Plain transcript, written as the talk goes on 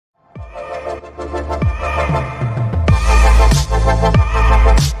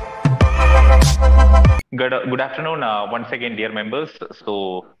Good afternoon once again, dear members.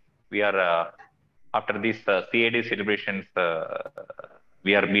 So we are after these CAD celebrations,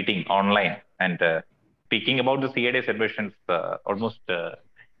 we are meeting online and speaking about the CAD celebrations. Almost the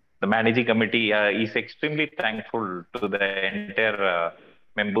managing committee is extremely thankful to the entire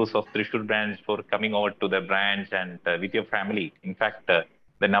members of Trishul branch for coming over to the branch and with your family. In fact,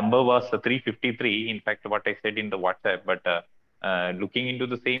 the number was 353. In fact, what I said in the WhatsApp, but looking into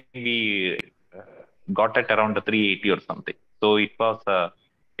the same, we got it around the 380 or something. So it was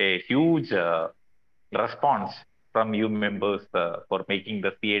a huge response from you members for making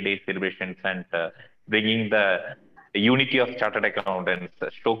the CA Day celebrations and bringing the unity of chartered accountants,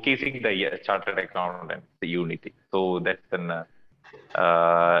 showcasing the chartered accountants unity. So that's an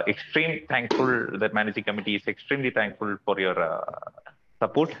extreme thankful. The managing committee is extremely thankful for your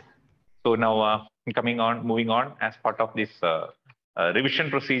support. So now moving on as part of this revision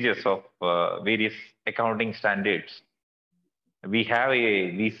procedures of various accounting standards. We have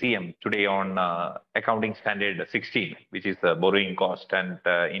a VCM today on accounting standard 16, which is the borrowing cost. And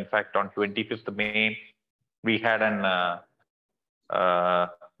in fact, on 25th May, we had an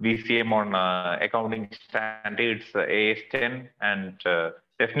VCM on accounting standards AS10, and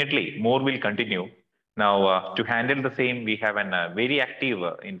definitely more will continue. Now, to handle the same, we have a very active,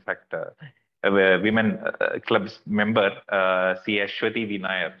 in fact, women club's member, C. ASWATHI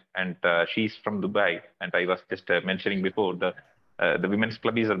NAIR, and she's from Dubai. And I was just mentioning before, the women's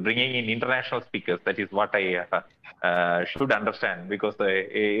club is bringing in international speakers. That is what I should understand, because the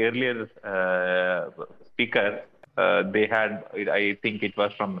earlier speaker, they had, I think it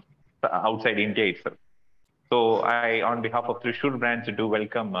was from outside India itself. So I, on behalf of Trishul branch, do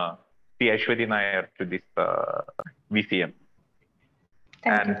welcome C. ASWATHI NAIR to this VCM.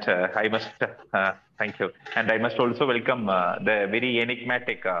 And I must thank you. And I must also welcome the very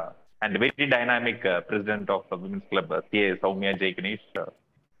enigmatic and very dynamic president of the Women's Club, C.A. Soumya Ganesh.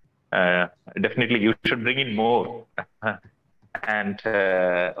 Definitely, you should bring in more. And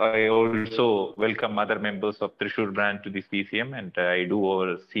I also welcome other members of Trishul branch to this PCM, and I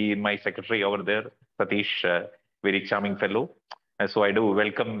do see my secretary over there, Satish, very charming fellow. So I do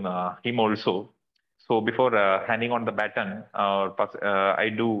welcome him also. So before handing on the baton, I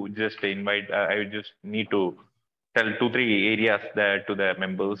do just invite, I just need to tell 2-3 areas that to the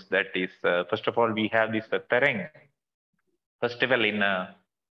members. That is, first of all, we have this Tereng festival in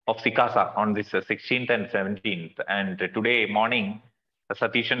of Sikasa on this 16th and 17th. And today morning,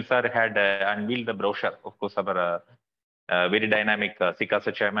 Satishan sir had unveiled the brochure. Of course, our very dynamic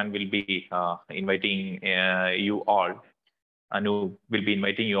Sikasa chairman will be inviting you all. Anu will be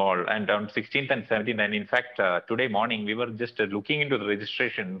inviting you all. And on 16th and 17th, and in fact, today morning, we were just looking into the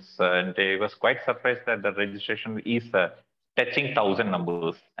registrations, and I was quite surprised that the registration is touching 1,000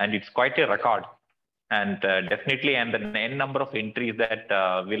 numbers, and it's quite a record. And definitely, and the n number of entries that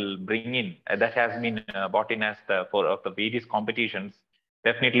will bring in, that has been brought in as for of the various competitions.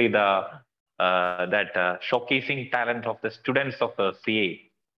 Definitely, the showcasing talent of the students of the CA.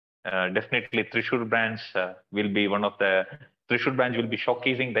 Definitely, Trishul branch will be one of the. Trishul branch will be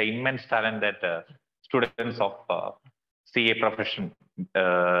showcasing the immense talent that students of CA profession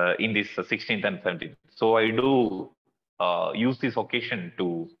in this 16th and 17th. So I do use this occasion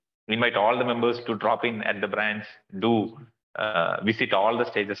to invite all the members to drop in at the branch, do visit all the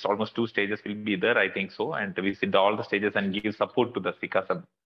stages. Almost 2 stages will be there, I think so, and visit all the stages and give support to the Sikasa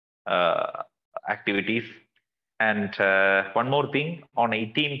activities. And one more thing, on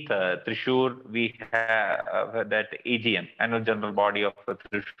 18th, Trishur, we have that AGM, Annual General Body of the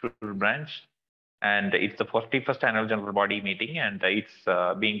Trishur branch. And it's the 41st Annual General Body meeting, and it's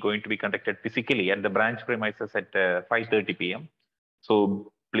going to be conducted physically at the branch premises at 5:30 p.m.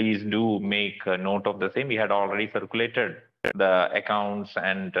 So please do make a note of the same. We had already circulated the accounts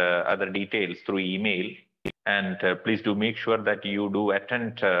and other details through email. And please do make sure that you do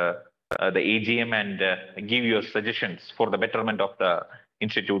attend the AGM and give your suggestions for the betterment of the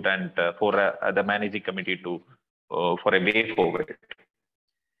institute and for the managing committee to for a way forward.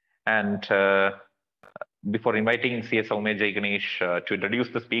 And before inviting CS Soumya Ganesh to introduce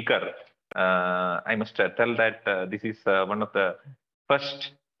the speaker, I must tell that this is one of the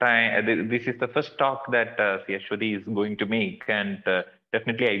first time. This is the first talk that C. ASWATHI is going to make, and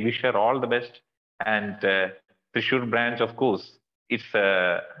definitely I wish her all the best. And Trishur branch, of course,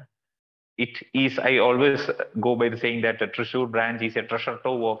 it is, I always go by the saying that the Trishur branch is a treasure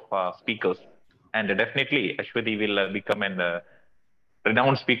trove of speakers. And definitely, ASWATHI will become a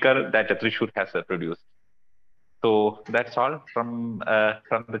renowned speaker that Trishur has produced. So that's all from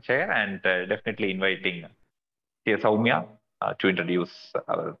the chair, and definitely inviting Soumya to introduce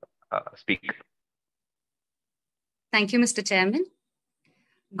our speaker. Thank you, Mr. Chairman.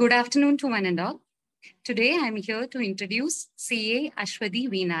 Good afternoon to one and all. Today, I'm here to introduce CA ASWATHI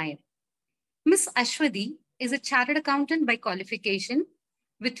V. NAIR. Ms. ASWATHI is a chartered accountant by qualification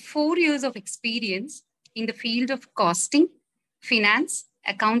with 4 years of experience in the field of costing, finance,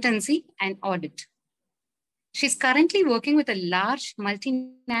 accountancy, and audit. She's currently working with a large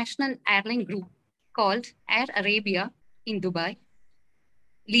multinational airline group called Air Arabia in Dubai,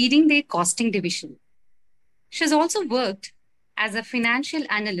 leading their costing division. She's also worked as a financial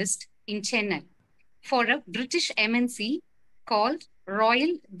analyst in Chennai for a British MNC called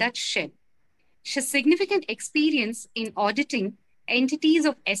Royal Dutch Shell. She has significant experience in auditing entities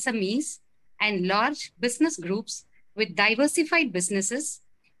of SMEs and large business groups with diversified businesses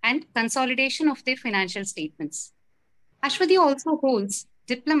and consolidation of their financial statements. ASWATHI also holds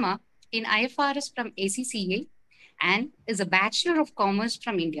diploma in IFRS from ACCA and is a Bachelor of Commerce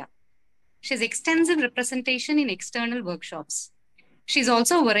from India. She has extensive representation in external workshops. She's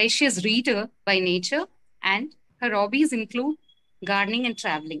also a voracious reader by nature, and her hobbies include gardening and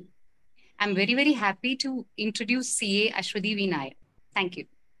traveling. I'm very, very happy to introduce CA ASWATHI V. NAIR. Thank you.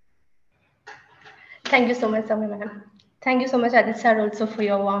 Thank you so much, Sami ma'am. Thank you so much, Adit sir, also for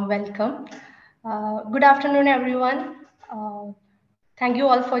your warm welcome. Good afternoon, everyone. Thank you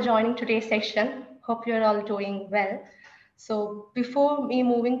all for joining today's session. Hope you're all doing well. So before me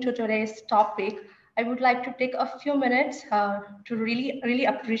moving to today's topic, I would like to take a few minutes to really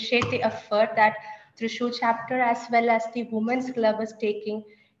appreciate the effort that Trishul chapter as well as the Women's Club is taking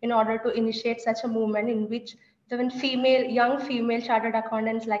in order to initiate such a movement in which even young female chartered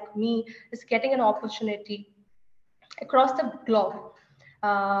accountants like me is getting an opportunity across the globe.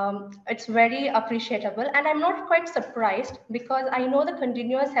 It's very appreciable, and I'm not quite surprised because I know the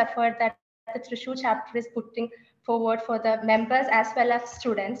continuous effort that the Trishul chapter is putting forward for the members as well as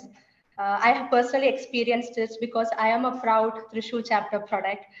students. I have personally experienced this because I am a proud Trishul chapter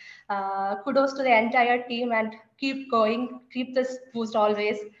product. Kudos to the entire team and keep going, keep this boost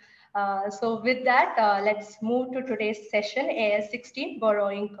always. So with that, let's move to today's session, AS16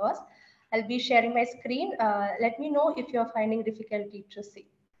 borrowing cost. I'll be sharing my screen. Let me know if you're finding difficulty to see.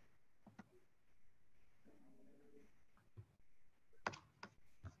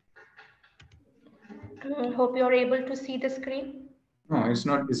 Hope you're able to see the screen. No, it's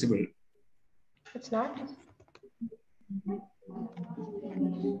not visible. It's not?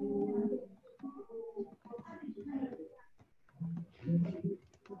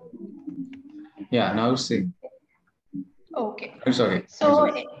 Yeah, now see. Okay. I'm sorry.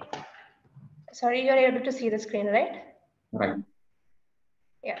 So, sorry, you're able to see the screen, right? Right.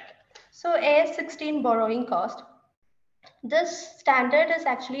 Yeah. So AS16 borrowing cost. This standard is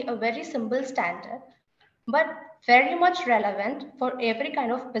actually a very simple standard, but very much relevant for every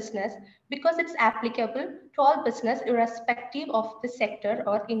kind of business because it's applicable to all business irrespective of the sector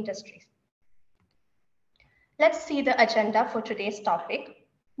or industries. Let's see the agenda for today's topic.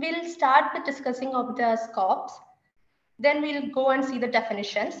 We'll start with discussing of the scopes. Then we'll go and see the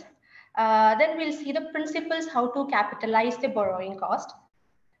definitions. Then we'll see the principles how to capitalize the borrowing cost.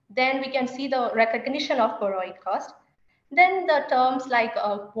 Then we can see the recognition of borrowing cost. Then the terms like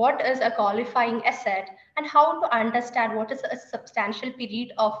what is a qualifying asset and how to understand what is a substantial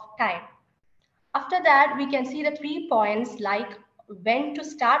period of time. After that, we can see the 3 points like when to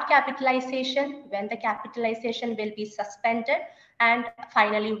start capitalization, when the capitalization will be suspended, and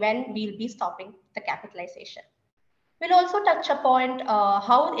finally when we'll be stopping the capitalization. We'll also touch upon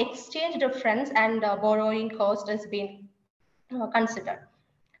how exchange difference and borrowing cost has been considered.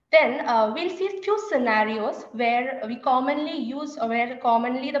 Then we'll see a few scenarios where we commonly use or where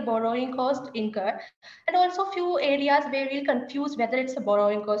commonly the borrowing cost incur, and also few areas where we'll confuse whether it's a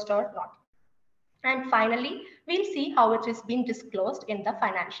borrowing cost or not. And finally, we'll see how it is being disclosed in the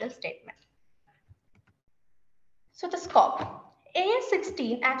financial statement. So the scope.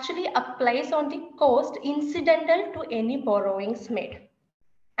 AS16 actually applies on the cost incidental to any borrowings made.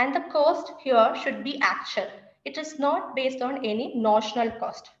 And the cost here should be actual. It is not based on any notional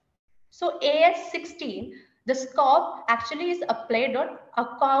cost. So AS16, the scope actually is applied on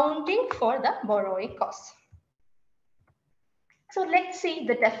accounting for the borrowing costs. So let's see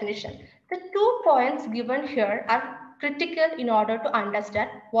the definition. The 2 points given here are critical in order to understand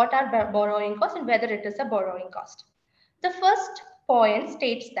what are borrowing costs and whether it is a borrowing cost. The first point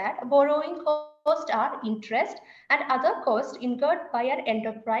states that borrowing costs are interest and other costs incurred by an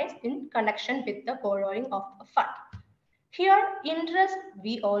enterprise in connection with the borrowing of a fund. Here, interest,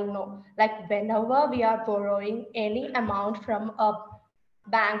 we all know, like whenever we are borrowing any amount from a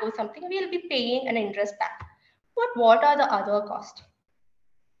bank or something, we'll be paying an interest back. But what are the other costs?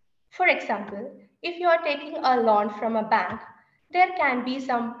 For example, if you are taking a loan from a bank, there can be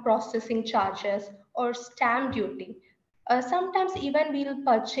some processing charges or stamp duty. Sometimes even we will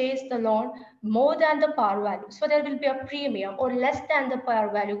purchase the loan more than the par value. So there will be a premium, or less than the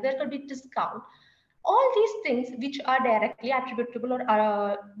par value. There could be discount. All these things which are directly attributable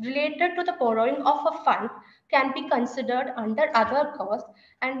or related to the borrowing of a fund can be considered under other costs,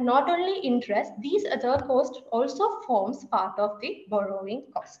 and not only interest, these other costs also forms part of the borrowing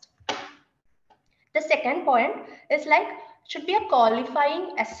cost. The second point is like should be a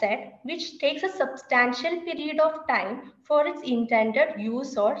qualifying asset which takes a substantial period of time for its intended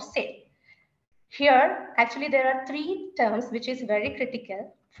use or sale. Here, actually, there are three terms which is very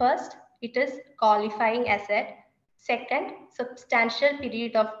critical. First, it is qualifying asset. Second, substantial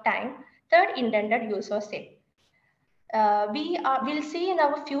period of time. Third, intended use or sale. We'll see in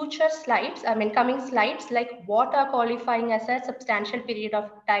our future slides, coming slides, like what are qualifying assets, substantial period of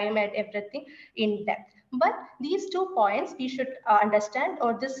time, and everything in depth. But these 2 points we should understand,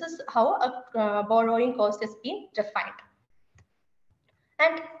 or this is how a borrowing cost is being defined.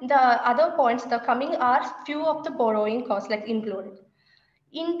 And the other points, the coming are few of the borrowing costs like included.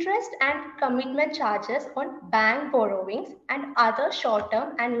 Interest and commitment charges on bank borrowings and other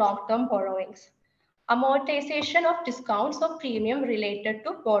short-term and long-term borrowings. Amortization of discounts or premium related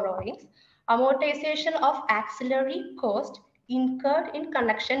to borrowings. Amortization of auxiliary cost incurred in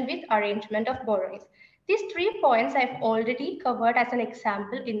connection with arrangement of borrowings. These 3 points I've already covered as an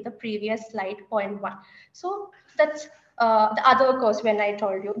example in the previous slide, point 1. So that's the other cost when I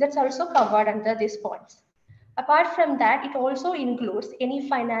told you. That's also covered under these points. Apart from that, it also includes any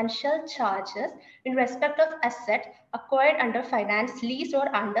financial charges in respect of asset acquired under finance lease or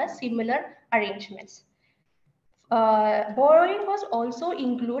under similar arrangements. Borrowing costs also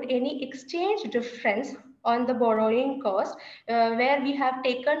include any exchange difference on the borrowing cost where we have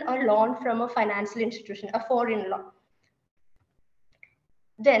taken a loan from a financial institution, a foreign loan.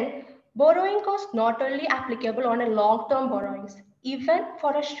 Then borrowing cost not only applicable on a long-term borrowings, even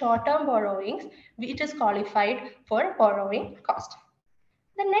for a short-term borrowings, it is qualified for borrowing cost.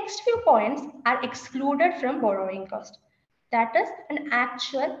 The next few points are excluded from borrowing cost. That is an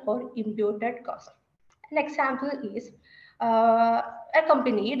actual or imputed cost. An example is a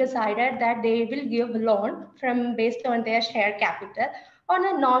company decided that they will give a loan based on their share capital on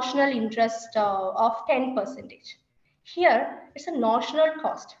a notional interest of 10%. Here, it's a notional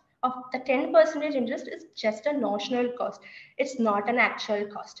cost of the 10% interest is just a notional cost. It's not an actual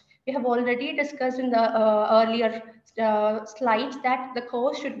cost. We have already discussed in the earlier slides that the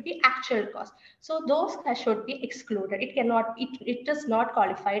cost should be actual cost. So those should be excluded. It is not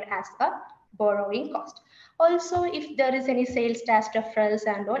qualified as a borrowing cost. Also, if there is any sales tax deferrals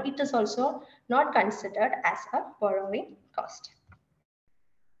and all, it is also not considered as a borrowing cost.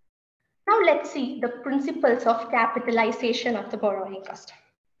 Now let's see the principles of capitalization of the borrowing cost.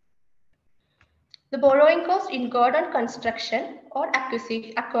 The borrowing cost incurred on construction or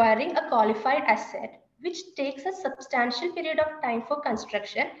acquiring a qualified asset, which takes a substantial period of time for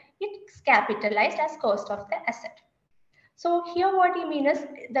construction, it is capitalized as cost of the asset. So here what you mean is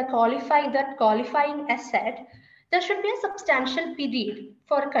the qualifying asset, there should be a substantial period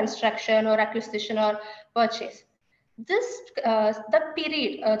for construction or acquisition or purchase. This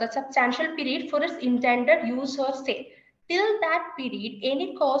the substantial period for its intended use or sale. Till that period,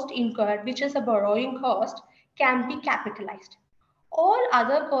 any cost incurred, which is a borrowing cost, can be capitalized. All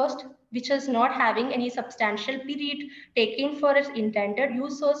other cost, which is not having any substantial period taken for its intended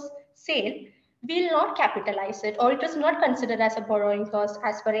use or sale, will not capitalize it, or it is not considered as a borrowing cost.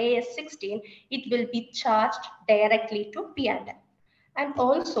 As per AS 16, it will be charged directly to P&L. And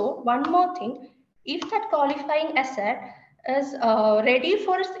also, one more thing, if that qualifying asset is ready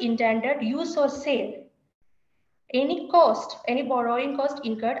for its intended use or sale, any borrowing cost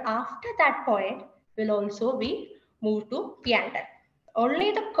incurred after that point will also be moved to P&L.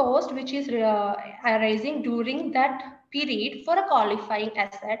 Only the cost which is arising during that period for a qualifying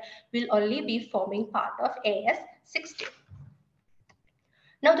asset will only be forming part of AS 16.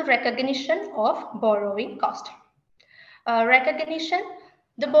 Now the recognition of borrowing cost. Recognition,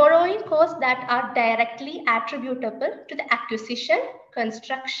 the borrowing costs that are directly attributable to the acquisition,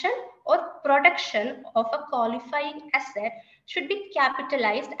 construction, or production of a qualifying asset should be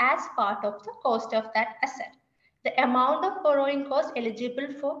capitalized as part of the cost of that asset. The amount of borrowing cost eligible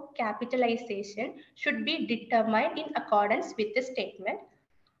for capitalization should be determined in accordance with the statement.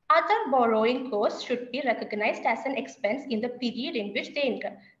 Other borrowing costs should be recognized as an expense in the period in which they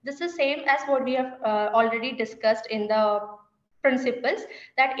incur. This is same as what we have already discussed in the principles,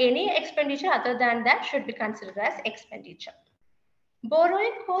 that any expenditure other than that should be considered as expenditure.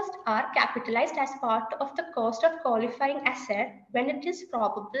 Borrowing costs are capitalized as part of the cost of qualifying asset when it is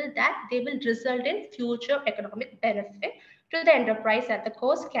probable that they will result in future economic benefit to the enterprise and the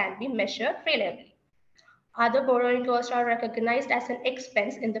cost can be measured reliably. Other borrowing costs are recognized as an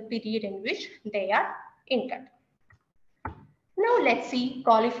expense in the period in which they are incurred. Now let's see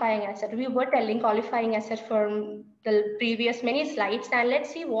qualifying asset. We were telling qualifying asset from the previous many slides, and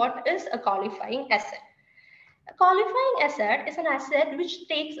let's see what is a qualifying asset. A qualifying asset is an asset which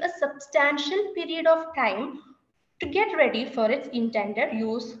takes a substantial period of time to get ready for its intended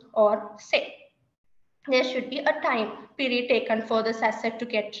use or sale. There should be a time period taken for this asset to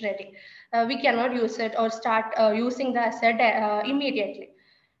get ready. We cannot use it or start using the asset immediately.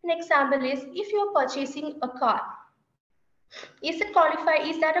 An example is if you're purchasing a car. Is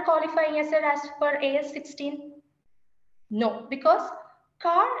that a qualifying asset as per AS16? No, because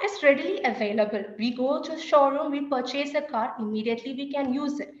car is readily available. We go to showroom, we purchase a car, immediately we can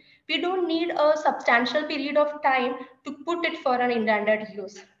use it. We don't need a substantial period of time to put it for an intended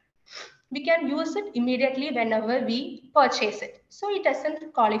use. We can use it immediately whenever we purchase it. So it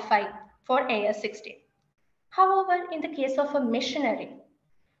doesn't qualify for AS16. However, in the case of a machinery,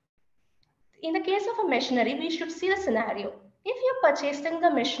 we should see the scenario. If you're purchasing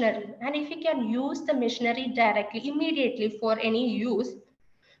the machinery and if you can use the machinery directly, immediately for any use,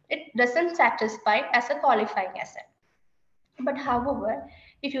 it doesn't satisfy as a qualifying asset. But however,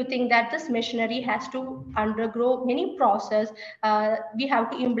 if you think that this machinery has to undergo many process, we have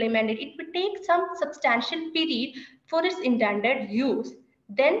to implement it, it will take some substantial period for its intended use,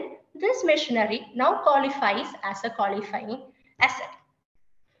 then this machinery now qualifies as a qualifying asset.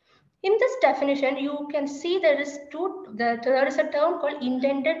 In this definition, you can see there is a term called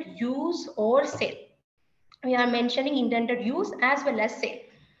intended use or sale. We are mentioning intended use as well as sale.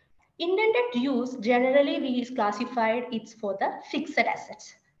 Intended use generally we classified it's for the fixed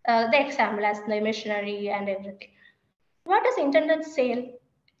assets. The example as the machinery and everything. What is intended sale?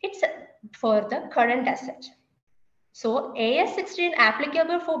 It's for the current asset. So AS16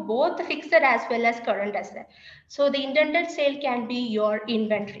 applicable for both the fixed as well as current asset. So the intended sale can be your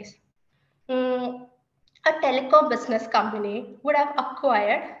inventories. A telecom business company would have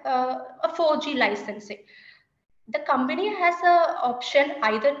acquired a 4G licensing. The company has an option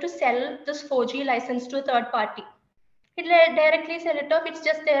either to sell this 4G license to a third party. It'll directly sell it off, it's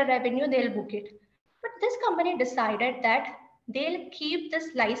just their revenue, they'll book it. But this company decided that they'll keep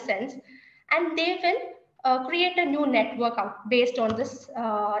this license and they will create a new network out based on this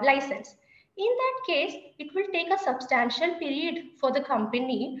license. In that case, it will take a substantial period for the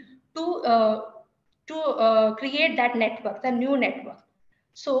company to create that network, the new network.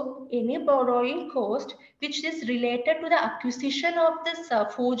 So any borrowing cost which is related to the acquisition of this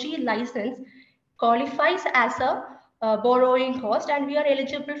 4G license qualifies as a borrowing cost, and we are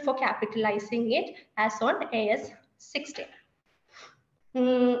eligible for capitalizing it as on AS16.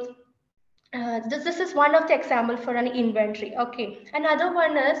 This is one of the example for an inventory. Okay, another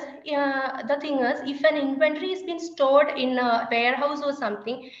one is the thing is if an inventory is being stored in a warehouse or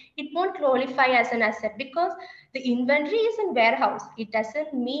something, it won't qualify as an asset because the inventory is in warehouse. It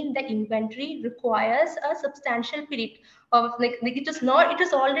doesn't mean the inventory requires a substantial period of like it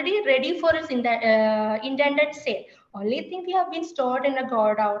is already ready for its intended sale. Only thing we have been stored in a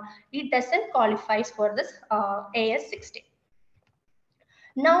godown. It doesn't qualify for this AS16.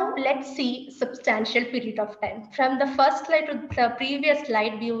 Now let's see substantial period of time. From the first slide to the previous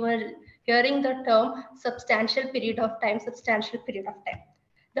slide, we were hearing the term substantial period of time, substantial period of time.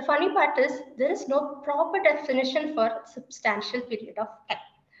 The funny part is there is no proper definition for substantial period of time.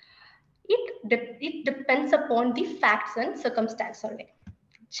 It depends upon the facts and circumstance only.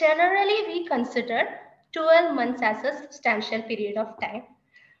 Generally, we consider 12 months as a substantial period of time.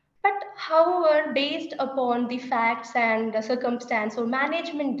 But however, based upon the facts and the circumstance or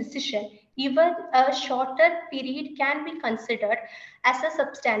management decision, even a shorter period can be considered as a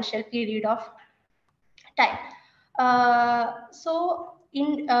substantial period of time. So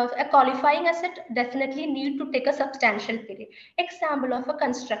in a qualifying asset definitely need to take a substantial period. Example of a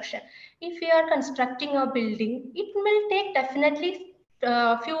construction. If we are constructing a building, it will take definitely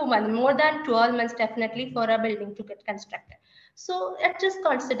a few months, more than 12 months definitely for a building to get constructed. So it is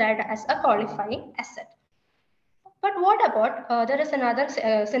considered as a qualifying asset. But what about, there is another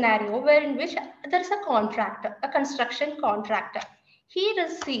scenario where in which there is a contractor, a construction contractor. He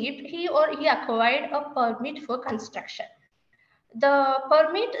acquired a permit for construction. The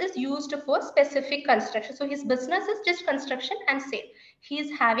permit is used for specific construction. So his business is just construction and sale. He is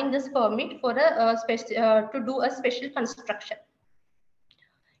having this permit for to do a special construction.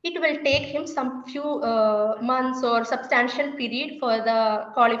 it will take him some few months or substantial period for the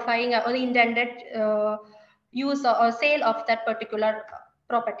qualifying or the intended use or sale of that particular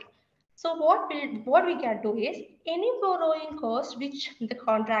property. So what we can do is any borrowing cost which the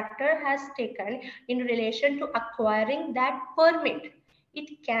contractor has taken in relation to acquiring that permit,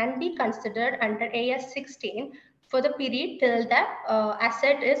 it can be considered under AS 16 for the period till that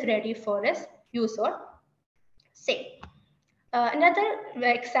asset is ready for its use or sale. Another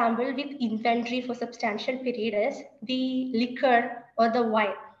example with inventory for substantial period is the liquor or the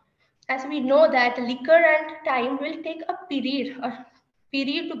wine. As we know that liquor and time will take a period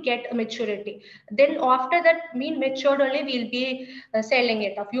to get a maturity. Then after that mean matured only we'll be selling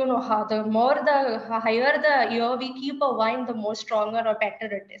it off. You know how the higher the year we keep a wine, the more stronger or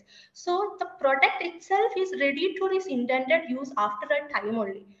better it is. So the product itself is ready to its intended use after a time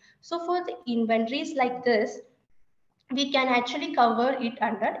only. So for the inventories like this, we can actually cover it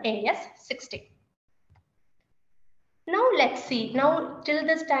under AS 16. Now let's see. Now till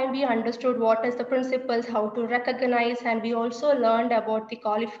this time we understood what is the principles, how to recognize, and we also learned about the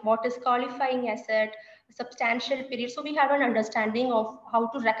what is qualifying asset, substantial period. So we have an understanding of how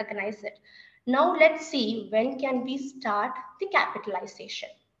to recognize it. Now let's see when can we start the capitalization.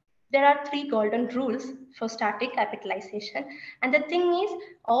 There are 3 golden rules for starting capitalization. And the thing is,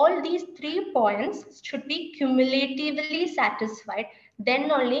 all these 3 points should be cumulatively satisfied. Then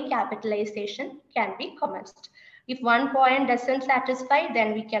only capitalization can be commenced. If one point doesn't satisfy,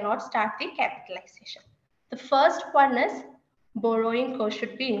 then we cannot start the capitalization. The first one is borrowing cost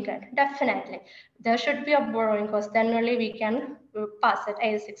should be incurred. Definitely. There should be a borrowing cost. Then only we can pass it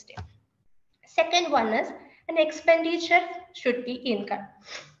AS 16. Second one is an expenditure should be incurred.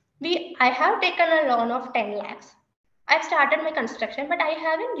 I have taken a loan of 10 lakhs. I've started my construction, but I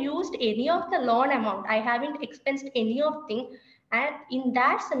haven't used any of the loan amount. I haven't expensed any of thing. And in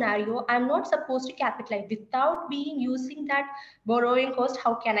that scenario, I'm not supposed to capitalize. Without being using that borrowing cost,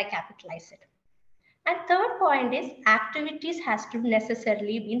 how can I capitalize it? And third point is activities has to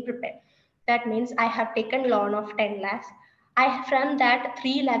necessarily be prepared. That means I have taken loan of 10 lakhs. From that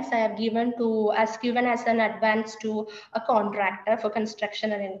 3 lakhs I have given as an advance to a contractor for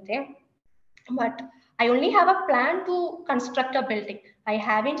construction or anything. But I only have a plan to construct a building. I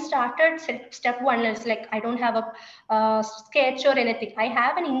haven't started step 1. It's like I don't have a sketch or anything. I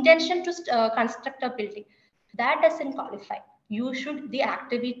have an intention to construct a building. That doesn't qualify. The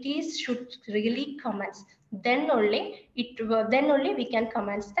activities should really commence. Then only we can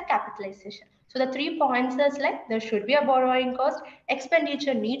commence the capitalization. So the 3 points is like there should be a borrowing cost,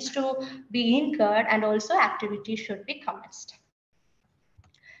 expenditure needs to be incurred, and also activity should be commenced.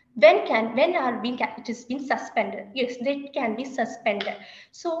 It has been suspended? Yes, it can be suspended.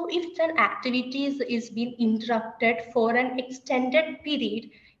 So if an activity is being interrupted for an extended period,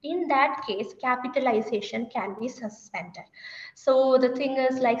 in that case, capitalization can be suspended. So the thing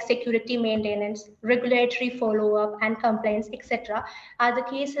is like security maintenance, regulatory follow-up and compliance, etc. are the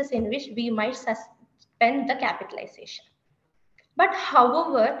cases in which we might suspend the capitalization. But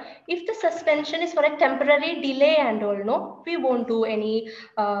however, if the suspension is for a temporary delay and all, no, we won't do any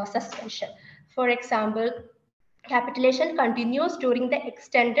suspension. For example, capitalization continues during the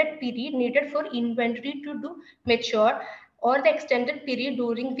extended period needed for inventory to mature, or the extended period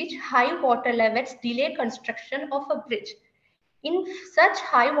during which high water levels delay construction of a bridge. In such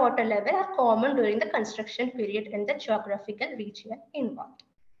high water level are common during the construction period in the geographical region involved.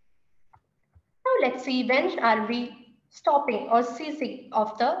 Now let's see when are we stopping or ceasing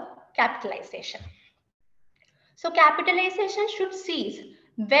of the capitalization. So capitalization should cease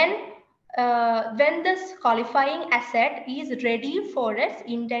when this qualifying asset is ready for its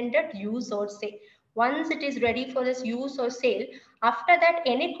intended use or sale. Once it is ready for its use or sale, after that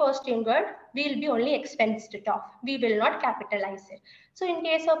any cost incurred will be only expensed it off. We will not capitalize it. So in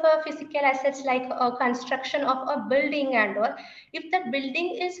case of a physical assets like a construction of a building and all, if that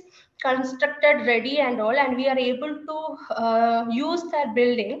building is constructed ready and all, and we are able to use that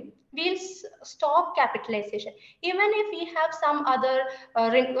building, we'll stop capitalization. Even if we have some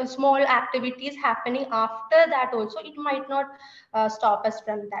other small activities happening after that also, it might not stop us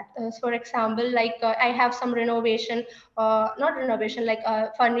from that. For example, like I have some renovation, not renovation, like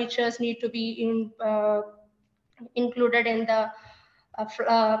furnitures need to be included in the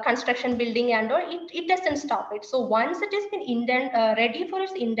construction building and all, it doesn't stop it. So once it has been ready for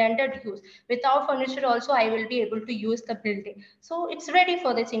its intended use, without furniture also I will be able to use the building. So it's ready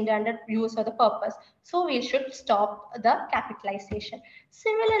for this intended use or the purpose. So we should stop the capitalization.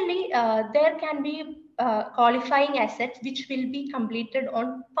 Similarly, there can be qualifying assets which will be completed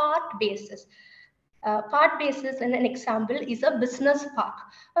on part basis. Part basis and an example is a business park.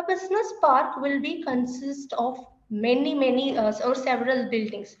 A business park will be consist of many or several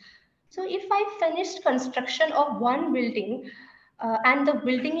buildings. So if I finished construction of one building and the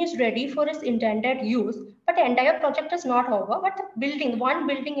building is ready for its intended use, but the entire project is not over, but the building, one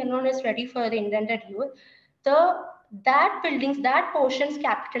building alone is ready for the intended use, that portion's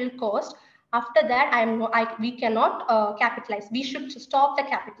capital cost, after that we cannot capitalize. We should stop the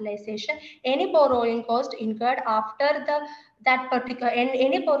capitalization. Any borrowing cost incurred after that particular, and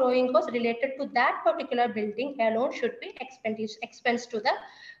any borrowing cost related to that particular building alone should be expense to the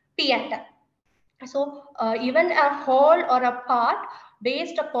P&L. So even a whole or a part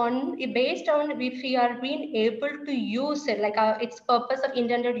based on if we are being able to use it, like its purpose of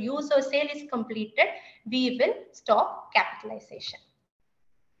intended use or sale is completed, we will stop capitalization.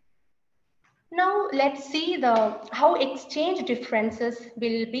 Now let's see how exchange differences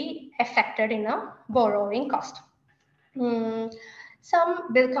will be affected in a borrowing cost.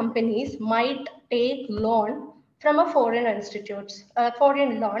 Some bill companies might take loan from a foreign institutes,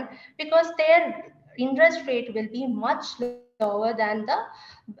 foreign loan, because their interest rate will be much lower than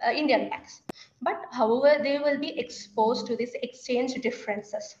the Indian banks. But however, they will be exposed to these exchange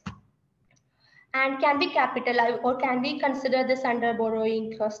differences. And can we capitalize or can we consider this under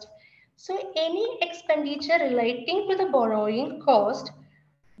borrowing cost? So any expenditure relating to the borrowing cost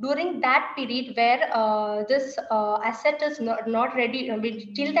during that period where this asset is not ready,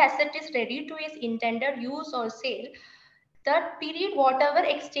 till the asset is ready to its intended use or sale, that period, whatever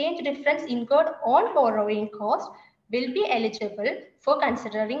exchange difference incurred on borrowing cost will be eligible for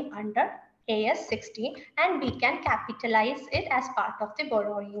considering under AS 16, and we can capitalize it as part of the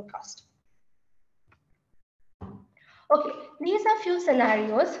borrowing cost. Okay, these are few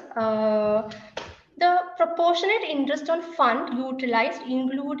scenarios. The proportionate interest on fund utilized,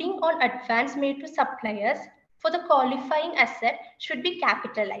 including on advance made to suppliers for the qualifying asset, should be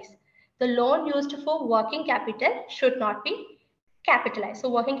capitalized. The loan used for working capital should not be capitalized. So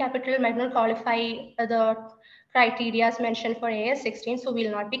working capital might not qualify the criteria as mentioned for AS 16, so we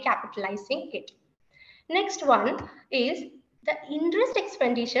will not be capitalizing it. Next one is the interest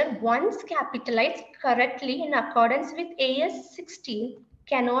expenditure, once capitalized correctly in accordance with AS 16,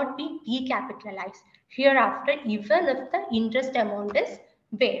 cannot be decapitalized hereafter, even if the interest amount is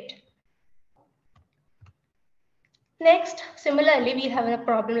waived. Next, similarly, we have a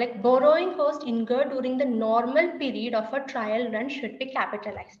problem like borrowing cost incurred during the normal period of a trial run should be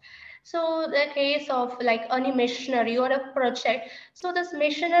capitalized. So the case of like any machinery or a project, so this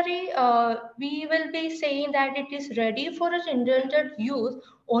machinery, we will be saying that it is ready for its intended use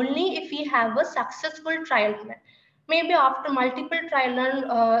only if we have a successful trial run. Maybe after multiple trial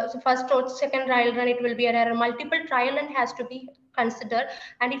run, so first or second trial run, it will be a multiple trial run has to be considered.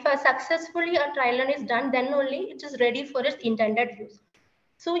 And if successfully a trial run is done, then only it is ready for its intended use.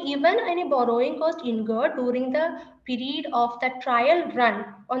 So even any borrowing cost incurred during the period of the trial run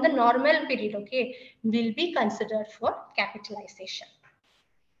on the normal period, okay, will be considered for capitalization.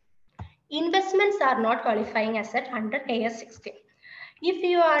 Investments are not qualifying asset under AS 16. If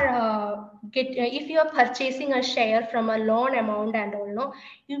you are purchasing a share from a loan amount and all, no,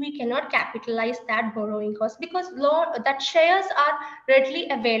 we cannot capitalize that borrowing cost because that shares are readily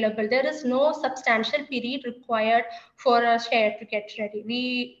available. There is no substantial period required for a share to get ready.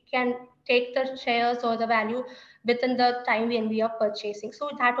 We can take the shares or the value within the time when we are purchasing.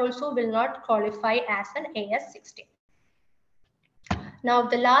 So that also will not qualify as an AS 16. Now,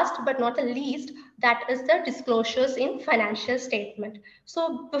 the last but not the least, that is the disclosures in financial statement.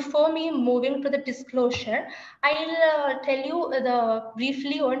 So before me moving to the disclosure, I'll tell you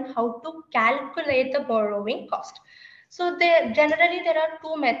briefly on how to calculate the borrowing cost. So generally there are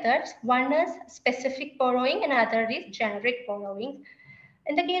two methods. One is specific borrowing and other is generic borrowing.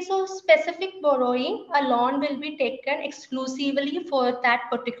 In the case of specific borrowing, a loan will be taken exclusively for that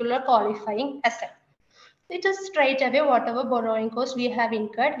particular qualifying asset. It is straight away whatever borrowing cost we have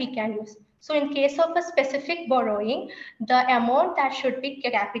incurred, we can use. So in case of a specific borrowing, the amount that should be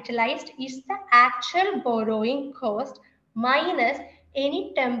capitalized is the actual borrowing cost minus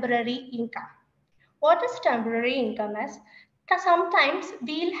any temporary income. What is temporary income as? Sometimes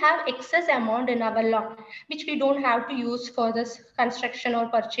we'll have excess amount in our loan, which we don't have to use for this construction or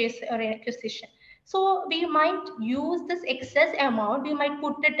purchase or acquisition. So we might use this excess amount, we might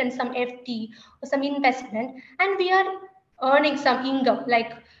put it in some FD or some investment, and we are earning some income,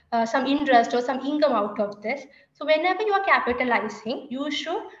 like some interest or some income out of this. So whenever you are capitalizing, you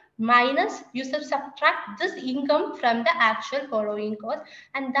should subtract this income from the actual borrowing cost,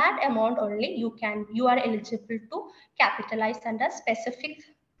 and that amount only you are eligible to capitalize under specific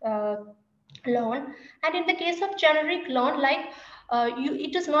loan. And in the case of generic loan, like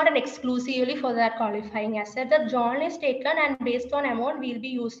it is not an exclusively for that qualifying asset. The loan is taken and based on amount, we'll be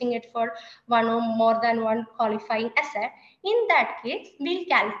using it for one or more than one qualifying asset. In that case, we'll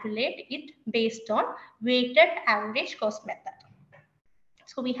calculate it based on weighted average cost method.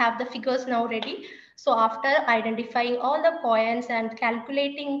 So we have the figures now ready. So after identifying all the points and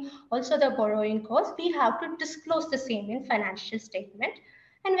calculating also the borrowing cost, we have to disclose the same in financial statement.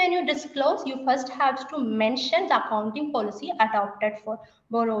 And when you disclose, you first have to mention the accounting policy adopted for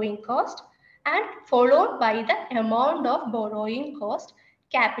borrowing cost and followed by the amount of borrowing cost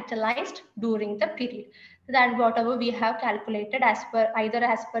capitalized during the period. That whatever we have calculated as per either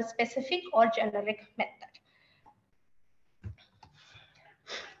as per specific or generic method.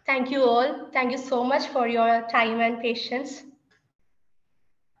 Thank you all. Thank you so much for your time and patience.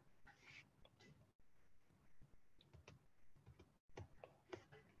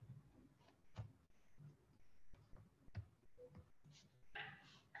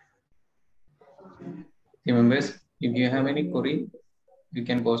 Hey, members, if you have any query, you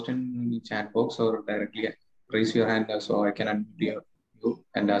can post in the chat box or directly raise your hand so I can unmute you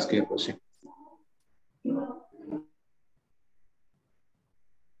and ask your question.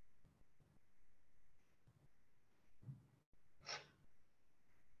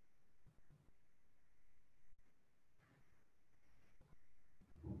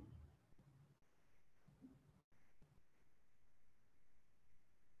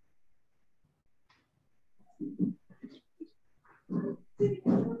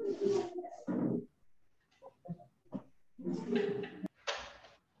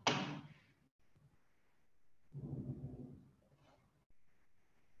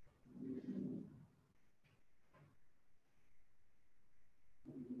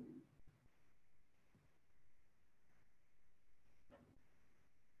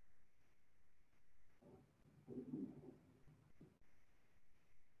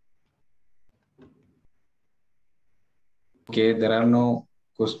 Okay, there are no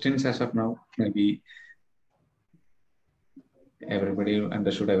questions as of now. Maybe everybody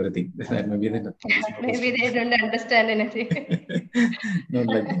understood everything. That maybe the Maybe they don't understand anything. not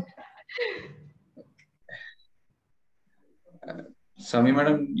like that. Sami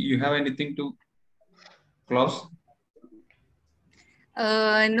madam, you have anything to close?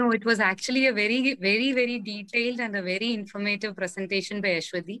 No, it was actually a very, very, very detailed and a very informative presentation by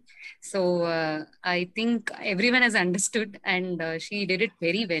Ashwathi. So I think everyone has understood and she did it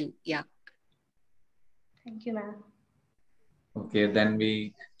very well. Yeah. Thank you, ma'am. Okay, then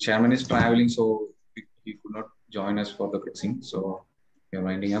chairman is traveling, so he could not join us for the closing. So we are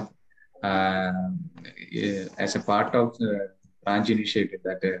winding up. As a part of the branch initiative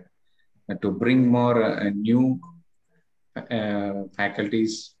that to bring more new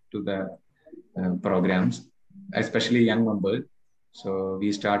faculties to the programs, especially young members. So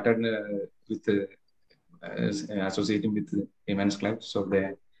we started with associating with the Women's Club. So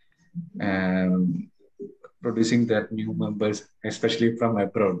they producing that new members, especially from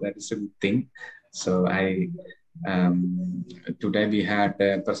abroad. That is a good thing. So today we had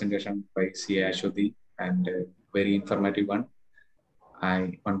a presentation by CA Ashwathi and a very informative one.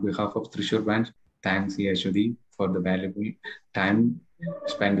 On behalf of Thrissur branch, thanks CA Ashwathi for the valuable time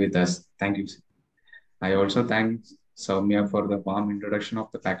spent with us. Thank you. I also thank Soumya for the warm introduction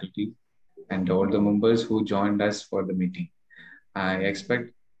of the faculty and all the members who joined us for the meeting. I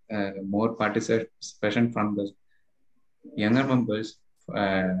expect more participation from the younger members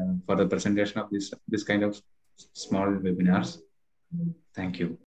for the presentation of this kind of small webinars. Thank you.